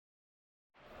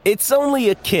It's only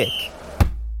a kick,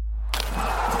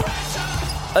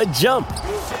 a jump,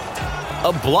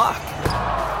 a block.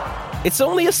 It's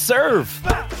only a serve.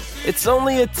 It's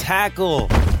only a tackle,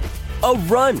 a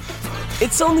run.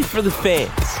 It's only for the fans.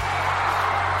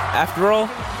 After all,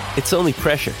 it's only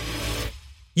pressure.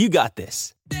 You got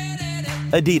this.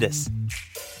 Adidas.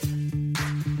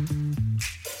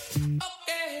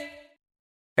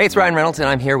 Hey, it's Ryan Reynolds, and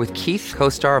I'm here with Keith,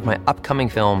 co-star of my upcoming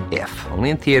film, If, only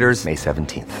in theaters May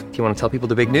 17th. Do you want to tell people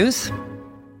the big news?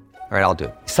 All right, I'll do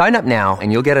it. Sign up now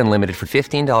and you'll get unlimited for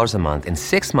 $15 a month and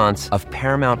 6 months of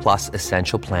Paramount Plus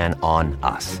Essential Plan on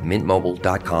us.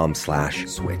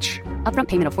 MintMobile.com/switch. Upfront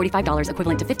payment of $45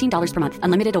 equivalent to $15 per month.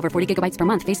 Unlimited over 40 gigabytes per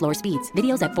month. Face lower speeds.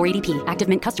 Videos at 480p. Active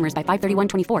Mint customers by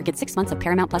 531.24 get 6 months of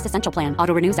Paramount Plus Essential Plan.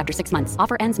 Auto renews after 6 months.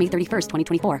 Offer ends May 31st,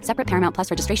 2024. Separate Paramount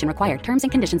Plus registration required. Terms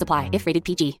and conditions apply if rated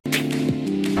PG.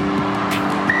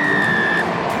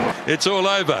 It's all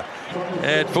over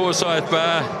at Forsyth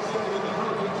Bar.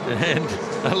 And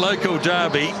a local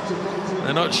derby.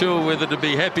 They're not sure whether to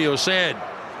be happy or sad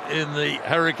in the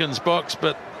Hurricanes box,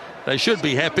 but they should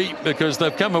be happy because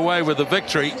they've come away with a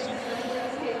victory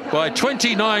by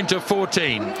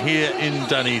 29-14 here in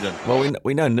Dunedin. Well,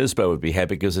 we know Nisbo would be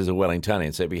happy because he's a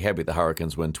Wellingtonian, so he'd be happy the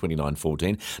Hurricanes win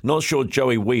 29-14. Not sure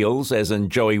Joey Wheels, as in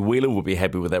Joey Wheeler, will be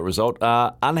happy with that result.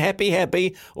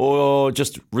 Happy, or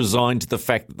just resigned to the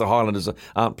fact that the Highlanders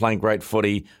aren't playing great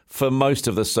footy for most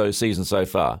of the season so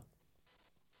far?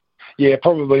 Yeah,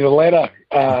 probably the latter.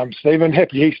 Stephen,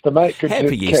 happy Easter, mate. Good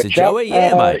happy to Easter, catch Joey. Up.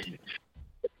 Yeah, mate.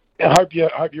 I hope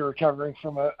you're recovering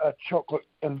from a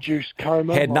chocolate-induced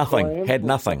coma. Had nothing.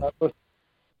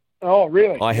 Oh,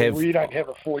 really? I have. Well, you don't have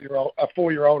a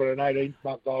 4-year-old and an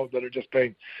 18-month-old that have just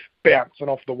been bouncing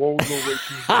off the walls all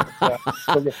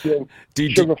weekend.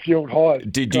 Sugar-fueled highs.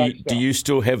 Do you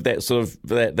still have that sort of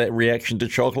that reaction to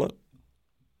chocolate?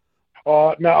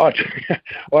 Oh no, I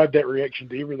have that reaction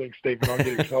to everything, Stephen. I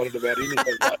get excited about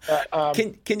anything.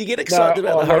 Can you get excited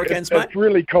about the Hurricanes, mate? It's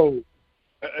really cool.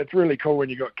 It's really cool when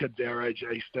you got kids our age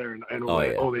at Easter and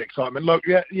all the excitement. Look,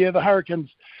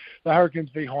 the Hurricanes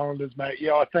v Highlanders, mate.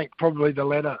 Yeah, I think probably the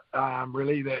latter.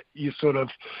 Really, that you sort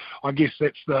of, I guess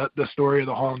that's the story of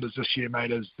the Highlanders this year,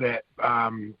 mate. Is that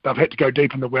they've had to go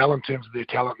deep in the well in terms of their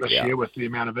talent this year with the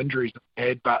amount of injuries they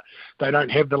had, but they don't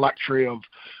have the luxury of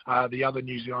the other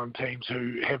New Zealand teams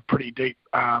who have pretty deep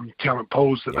talent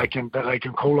pools that they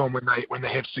can call on when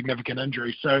they have significant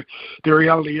injuries. So the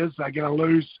reality is they're going to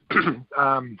lose.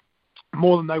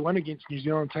 More than they won against New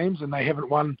Zealand teams, and they haven't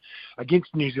won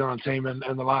against the New Zealand team in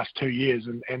the last 2 years,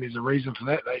 and there's a reason for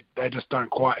that. They just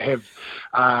don't quite have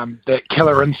that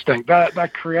killer instinct. They're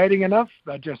creating enough.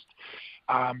 They're just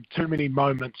too many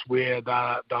moments where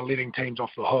they're letting teams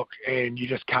off the hook, and you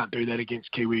just can't do that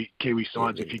against Kiwi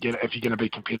sides if you're going to be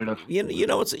competitive. You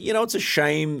know it's a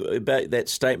shame about that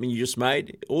statement you just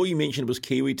made. All you mentioned was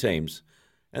Kiwi teams,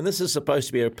 and this is supposed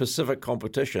to be a Pacific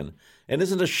competition. And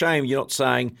isn't it a shame you're not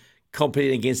saying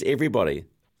competing against everybody,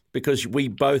 because we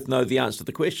both know the answer to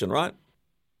the question, right?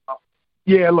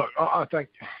 Yeah, look, I think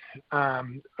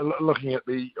looking at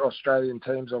the Australian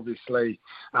teams, obviously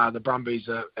the Brumbies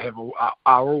are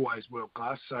always world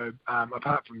class. So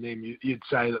apart from them, you'd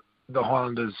say that the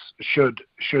Highlanders should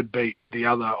beat the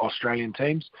other Australian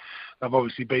teams. They've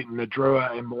obviously beaten the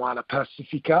Drua and Moana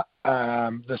Pacifica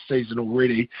this season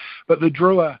already, but the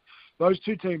Drua. Those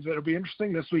two teams, it'll be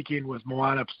interesting this weekend with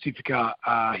Moana Pacifica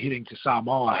heading to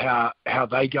Samoa, how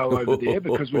they go over there,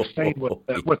 because we've seen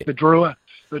with the Drua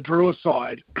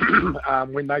side,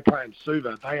 when they play in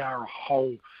Suva, they are a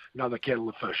whole another kettle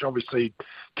of fish. Obviously,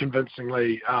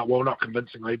 convincingly, not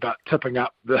convincingly, but tipping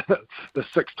up the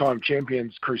 6-time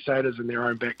champions Crusaders in their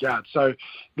own backyard. So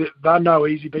they're no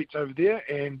easy beats over there,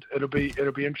 and it'll be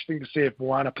interesting to see if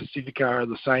Moana Pacifica are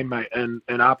the same, mate, in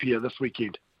Apia this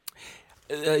weekend.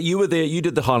 You were there. You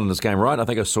did the Highlanders game, right? I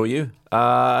think I saw you.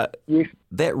 Yes.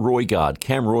 That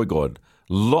Cam Roygard,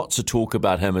 lots of talk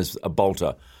about him as a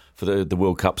bolter for the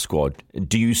World Cup squad.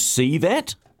 Do you see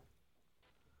that?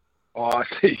 Oh, I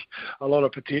see a lot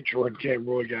of potential in Cam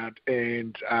Roygard,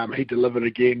 and he delivered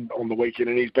again on the weekend,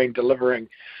 and he's been delivering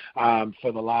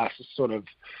for the last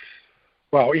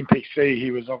NPC.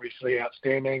 He was obviously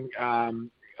outstanding.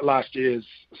 Last year's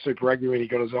Super Rugby, when he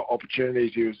got his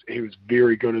opportunities, he was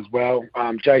very good as well.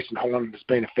 Jason Holland has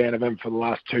been a fan of him for the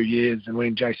last 2 years, and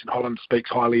when Jason Holland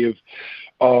speaks highly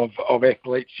of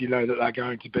athletes, you know that they're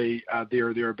going to be there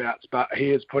or thereabouts. But he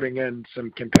is putting in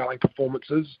some compelling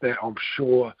performances that I'm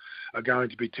sure are going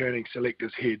to be turning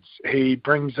selectors' heads. He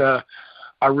brings a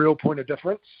real point of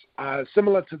difference,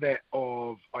 similar to that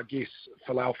of, I guess,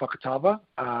 Folau Fakatava,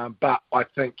 but I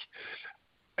think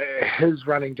his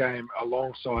running game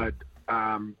alongside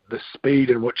the speed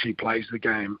in which he plays the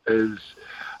game is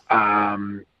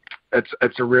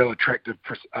it's a real attractive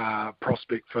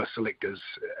prospect for selectors.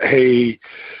 He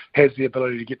has the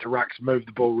ability to get to rucks, move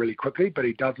the ball really quickly, but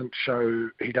he doesn't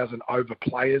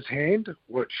overplay his hand,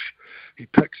 which he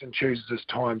picks and chooses his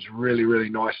times really, really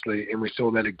nicely. And we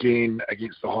saw that again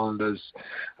against the Highlanders.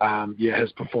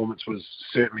 His performance was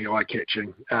certainly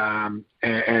eye-catching and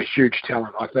a huge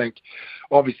talent. I think,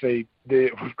 obviously,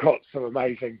 we've got some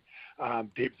amazing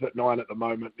depth at 9 at the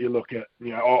moment. You look at,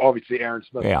 obviously Aaron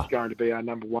Smith is going to be our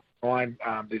number 1 9.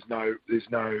 There's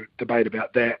no debate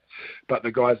about that. But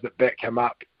the guys that back him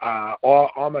up,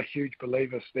 I'm a huge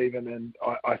believer, Stephen, and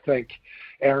I think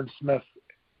Aaron Smith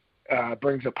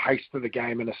brings a pace to the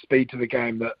game and a speed to the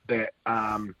game that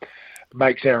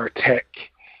makes our attack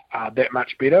that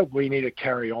much better. We need to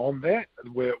carry on that.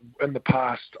 We're, in the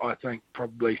past, I think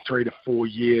probably 3 to 4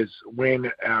 years,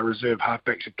 when our reserve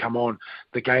halfbacks have come on,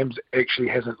 the game's actually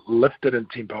hasn't lifted in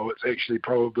tempo. It's actually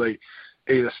probably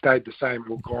either stayed the same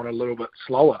or gone a little bit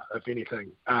slower, if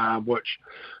anything, which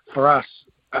for us,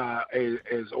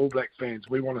 as All Black fans,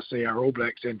 we want to see our All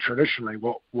Blacks, and traditionally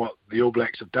what the All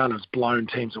Blacks have done is blown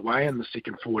teams away in the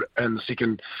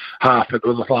second half. It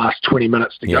was the last 20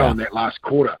 minutes to go in that last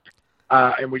quarter.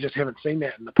 And we just haven't seen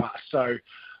that in the past. So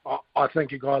I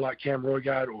think a guy like Cam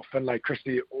Roigard or Finlay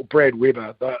Christie or Brad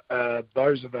Weber,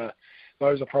 those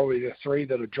are probably the 3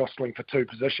 that are jostling for 2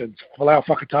 positions. Folau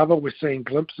Fakatava, we're seeing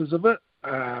glimpses of it,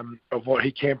 of what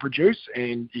he can produce,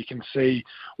 and you can see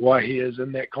why he is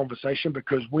in that conversation,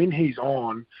 because when he's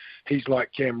on, he's like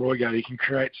Cam Roigard. He can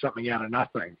create something out of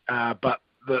nothing. But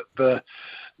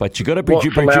you've got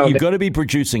to be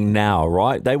producing now,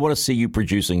 right? They want to see you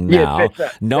producing now,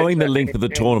 knowing the length of the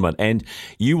tournament. And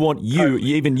you want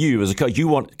even you as a coach, you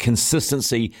want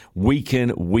consistency week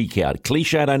in, week out.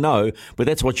 Cliched, I know, but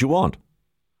that's what you want.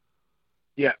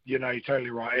 Yeah, you're totally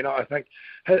right. And I think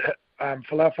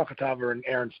Folau Fakatava and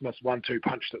Aaron Smith's 1-2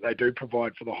 punch that they do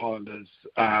provide for the Highlanders,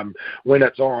 when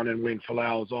it's on and when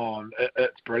Folau's on,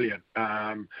 it's brilliant.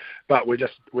 But we're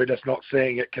just not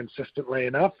seeing it consistently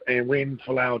enough. And when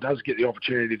Folau does get the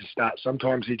opportunity to start,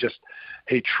 sometimes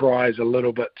he tries a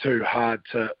little bit too hard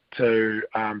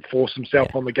to force himself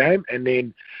on the game, and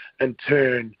then in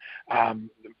turn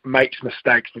makes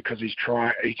mistakes because he's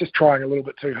just trying a little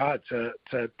bit too hard to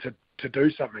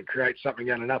do something, create something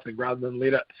out of nothing, rather than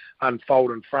let it unfold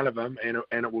in front of him and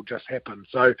it will just happen.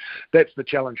 So that's the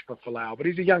challenge for Folau. But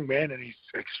he's a young man and he's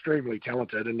extremely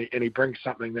talented, and he brings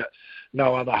something that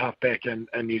no other halfback in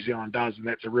New Zealand does, and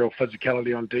that's a real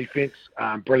physicality on defence,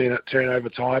 brilliant at turnover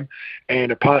time,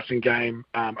 and a passing game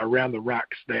around the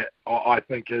rucks that I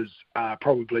think is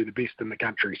probably the best in the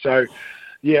country. So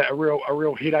yeah, a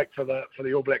real headache for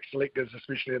the All Black selectors,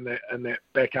 especially in that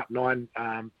backup nine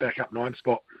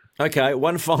spot. Okay,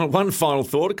 one final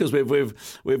thought, because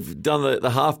we've done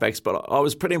the halfbacks, but I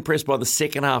was pretty impressed by the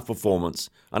second half performance.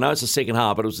 I know it's the second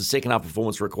half, but it was the second half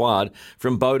performance required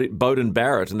from Beauden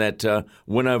Barrett and that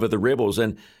win over the Rebels,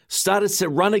 and started to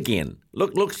run again.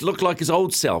 Looked like his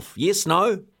old self. Yes,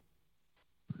 no?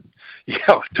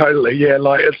 Yeah, totally. Yeah,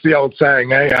 like it's the old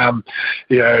saying,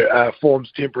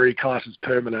 form's temporary, class is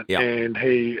permanent, and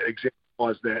he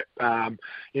exemplifies that.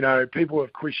 People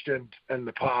have questioned in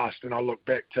the past, and I look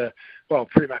back to,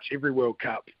 pretty much every World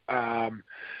Cup.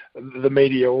 The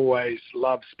media always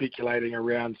love speculating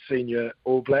around senior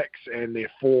All Blacks and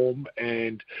their form,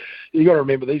 and you got to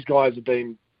remember these guys have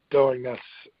been doing this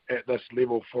at this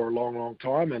level for a long, long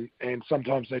time, and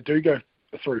sometimes they do go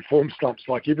through form slumps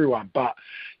like everyone, but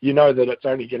you know that it's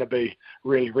only going to be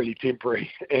really, really temporary.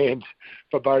 And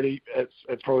for Bodie,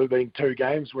 it's probably been 2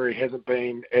 games where he hasn't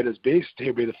been at his best.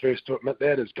 He'll be the first to admit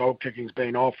that. His goal kicking's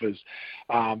been off, his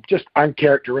just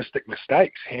uncharacteristic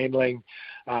mistakes, handling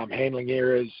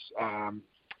errors,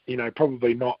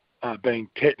 probably not being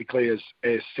technically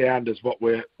as sound as what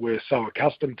we're so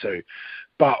accustomed to.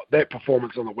 But that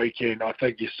performance on the weekend, I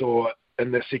think you saw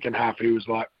in the second half, he was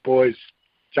like, boys,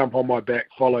 jump on my back,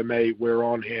 follow me, we're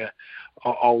on here,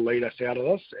 I'll lead us out of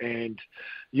this. And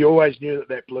you always knew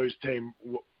that Blues team,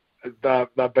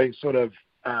 they've been sort of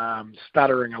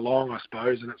stuttering along, I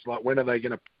suppose, and it's like, when are they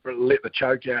going to let the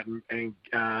choke out and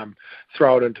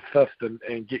throw it into fifth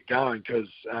and get going? Because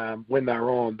when they're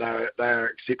on, they are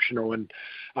exceptional, and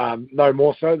no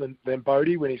more so than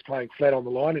Bodie when he's playing flat on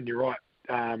the line. And you're right,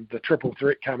 the triple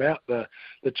threat come out, the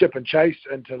chip and chase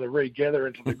into the regather,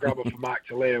 into the grubber for Mark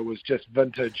Talia was just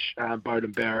vintage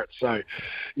Beauden Barrett. So,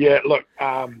 yeah, look,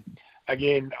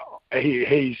 again,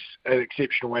 he's an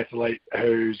exceptional athlete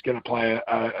who's going to play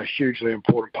a hugely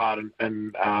important part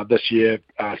in this year,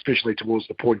 especially towards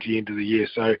the pointy end of the year.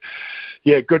 So,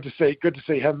 yeah, good to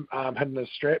see him hitting his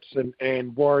straps,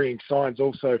 and worrying signs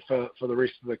also for the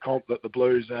rest of the comp that the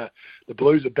Blues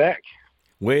are back.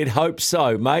 We'd hope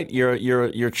so, mate. You're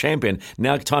a champion.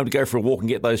 Now time to go for a walk and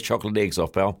get those chocolate eggs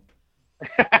off, pal.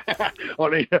 I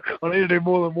need to do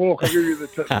more than walk. I'll give you the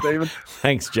tip, Stephen.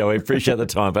 Thanks, Joey. Appreciate the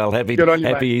time, pal. Happy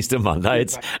Easter Monday.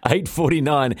 It's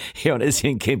 8:49 here on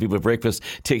Izzy and Kempy with breakfast.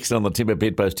 Text on the Timber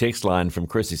Bedpost text line from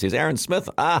Chris. He says, Aaron Smith,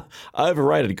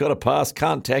 overrated. Got a pass,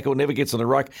 can't tackle, never gets on the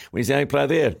ruck when he's the only player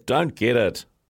there. Don't get it.